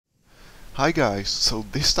Hi guys, so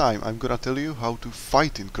this time I'm gonna tell you how to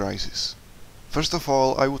fight in Crysis. First of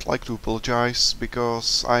all, I would like to apologize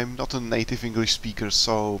because I'm not a native English speaker,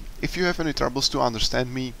 so if you have any troubles to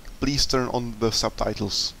understand me, please turn on the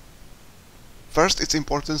subtitles. First, it's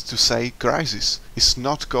important to say Crysis is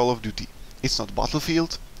not Call of Duty. It's not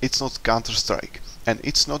Battlefield, it's not Counter-Strike, and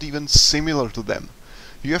it's not even similar to them.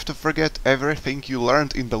 You have to forget everything you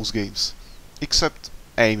learned in those games. Except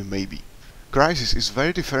aim, maybe. Crysis is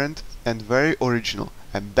very different and very original,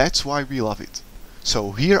 and that's why we love it.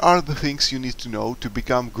 So here are the things you need to know to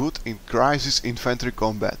become good in Crysis infantry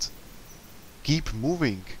combat. Keep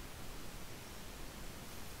moving.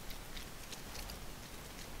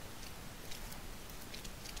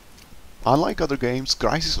 Unlike other games,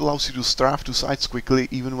 Crysis allows you to strafe to sides quickly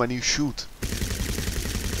even when you shoot.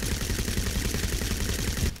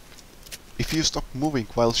 If you stop moving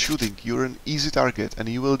while shooting, you're an easy target and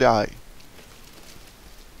you will die.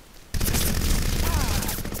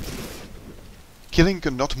 Killing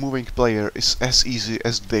a not moving player is as easy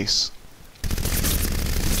as this.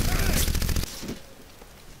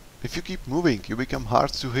 If you keep moving, you become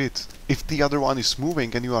hard to hit. If the other one is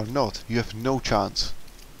moving and you are not, you have no chance.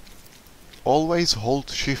 Always hold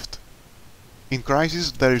shift. In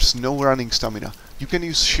Crysis there is no running stamina. You can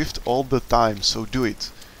use shift all the time, so do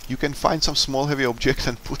it. You can find some small heavy object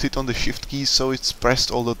and put it on the shift key so it's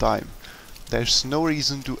pressed all the time. There's no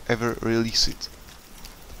reason to ever release it.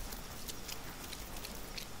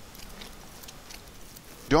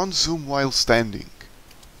 Don't zoom while standing.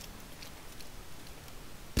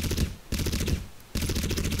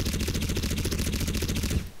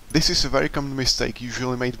 This is a very common mistake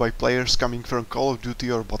usually made by players coming from Call of Duty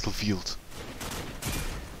or Battlefield.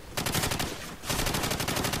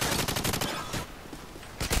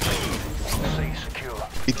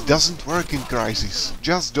 It doesn't work in Crysis.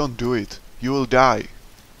 Just don't do it. You will die.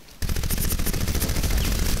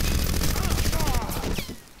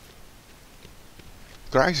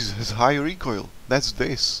 Crysis has high recoil. That's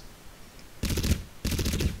this.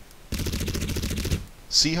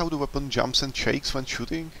 See how the weapon jumps and shakes when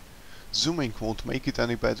shooting? Zooming won't make it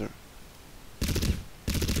any better.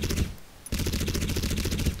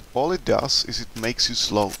 All it does is it makes you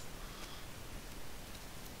slow.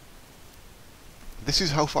 This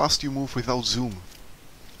is how fast you move without zoom.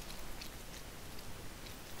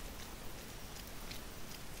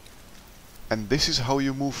 And this is how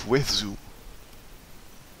you move with zoom.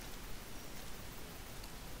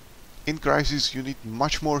 In Crysis you need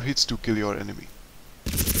much more hits to kill your enemy.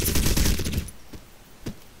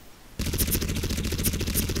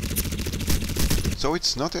 So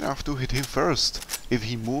it's not enough to hit him first. If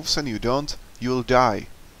he moves and you don't, you'll die.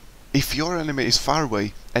 If your enemy is far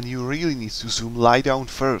away and you really need to zoom, lie down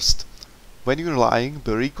first. When you're lying,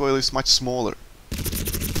 the recoil is much smaller.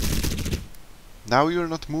 Now you're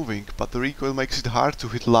not moving, but the recoil makes it hard to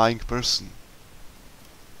hit lying person.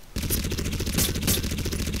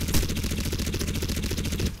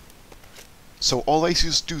 So always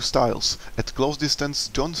use two styles. At close distance,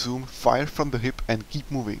 don't zoom, fire from the hip and keep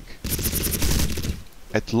moving.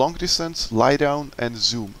 At long distance, lie down and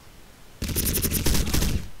zoom.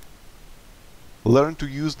 Learn to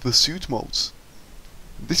use the suit modes.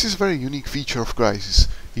 This is a very unique feature of Crysis.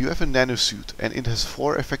 You have a nano suit and it has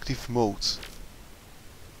 4 effective modes.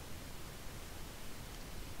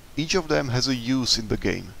 Each of them has a use in the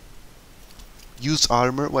game. Use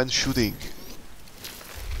armor when shooting.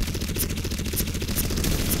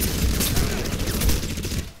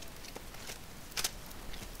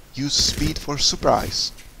 Use speed for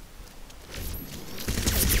surprise.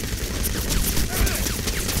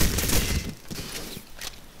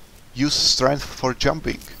 Use strength for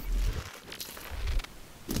jumping.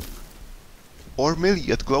 Or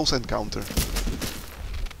melee at close encounter.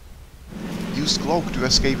 Use cloak to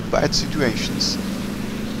escape bad situations.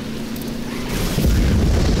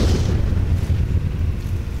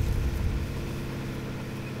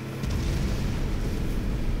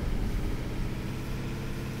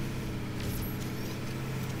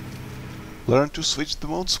 Learn to switch the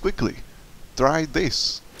modes quickly. Try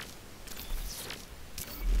this.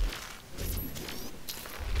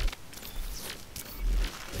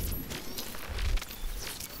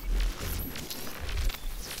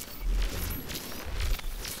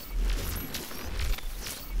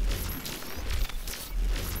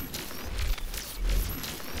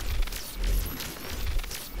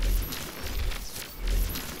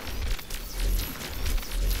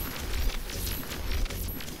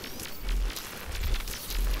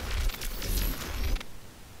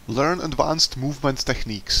 Learn advanced movement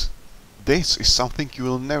techniques. This is something you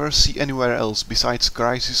will never see anywhere else besides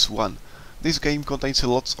Crysis 1. This game contains a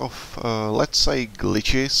lot of, let's say,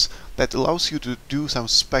 glitches that allows you to do some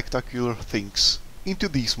spectacular things. Into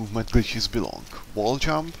these movement glitches belong wall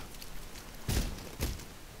jump,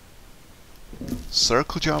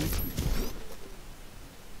 circle jump,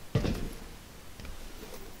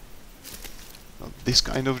 this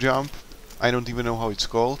kind of jump, I don't even know how it's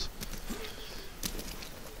called,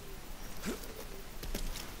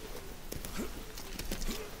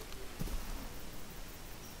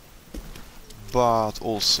 but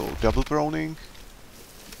also double proning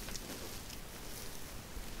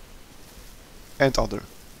and other.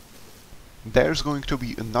 There's going to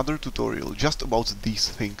be another tutorial just about these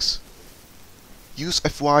things. Use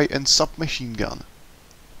FY and submachine gun.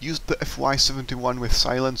 Use the FY-71 with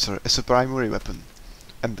silencer as a primary weapon,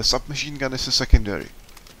 and the submachine gun as a secondary.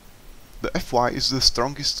 The FY is the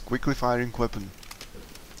strongest quickly firing weapon.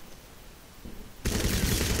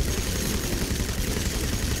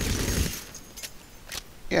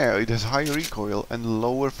 Yeah, it has high recoil and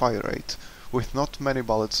lower fire rate, with not many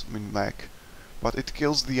bullets in mag, but it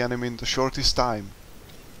kills the enemy in the shortest time.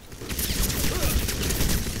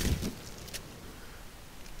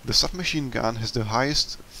 The submachine gun has the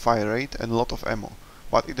highest fire rate and a lot of ammo,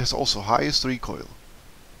 but it has also highest recoil.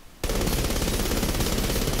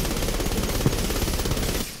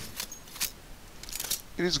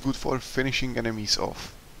 It is good for finishing enemies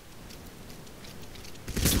off.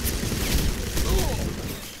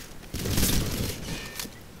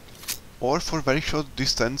 Or for very short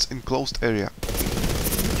distance in closed area.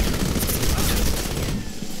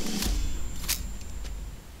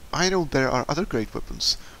 I know there are other great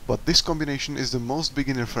weapons, but this combination is the most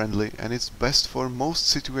beginner friendly and it's best for most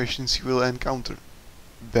situations you will encounter.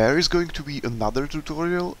 There is going to be another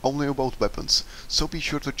tutorial only about weapons, so be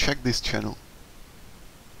sure to check this channel.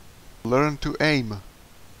 Learn to aim.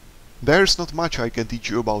 There's not much I can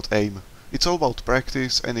teach you about aim. It's all about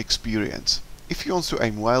practice and experience. If you want to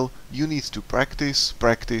aim well, you need to practice,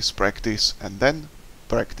 practice, practice, and then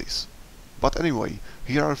practice. But anyway,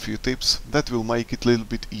 here are a few tips that will make it a little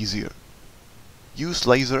bit easier. Use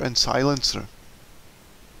laser and silencer.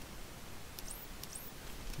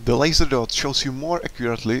 The laser dot shows you more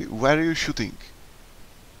accurately where you're shooting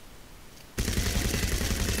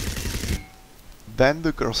than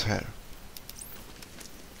the crosshair.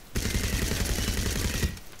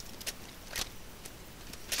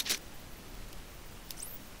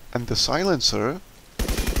 And the silencer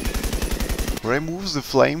removes the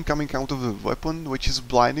flame coming out of the weapon which is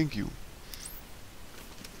blinding you.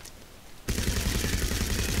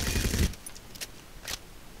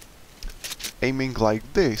 Aiming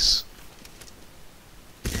like this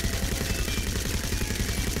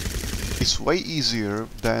is way easier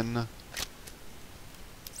than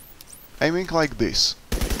aiming like this.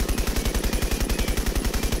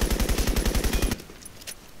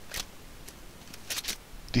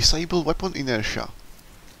 Disable weapon inertia.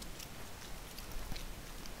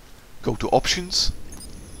 Go to options,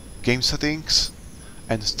 game settings,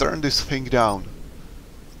 and turn this thing down.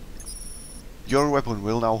 Your weapon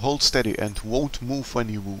will now hold steady and won't move when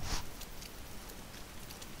you move.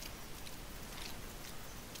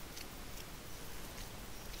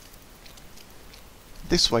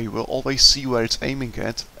 This way you will always see where it's aiming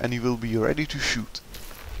at and you will be ready to shoot.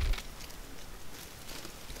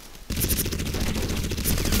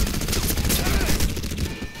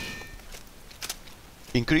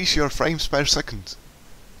 Increase your frames per second.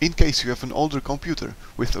 In case you have an older computer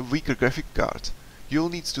with a weaker graphic card, you'll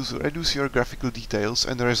need to reduce your graphical details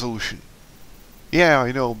and resolution. Yeah,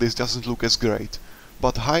 I know this doesn't look as great,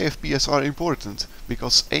 but high FPS are important,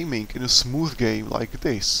 because aiming in a smooth game like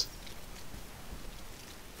this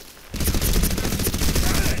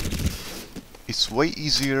is way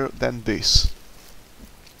easier than this.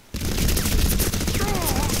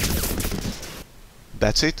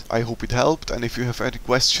 That's it, I hope it helped, and if you have any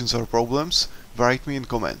questions or problems, write me in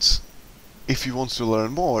comments. If you want to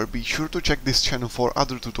learn more, be sure to check this channel for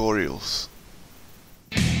other tutorials.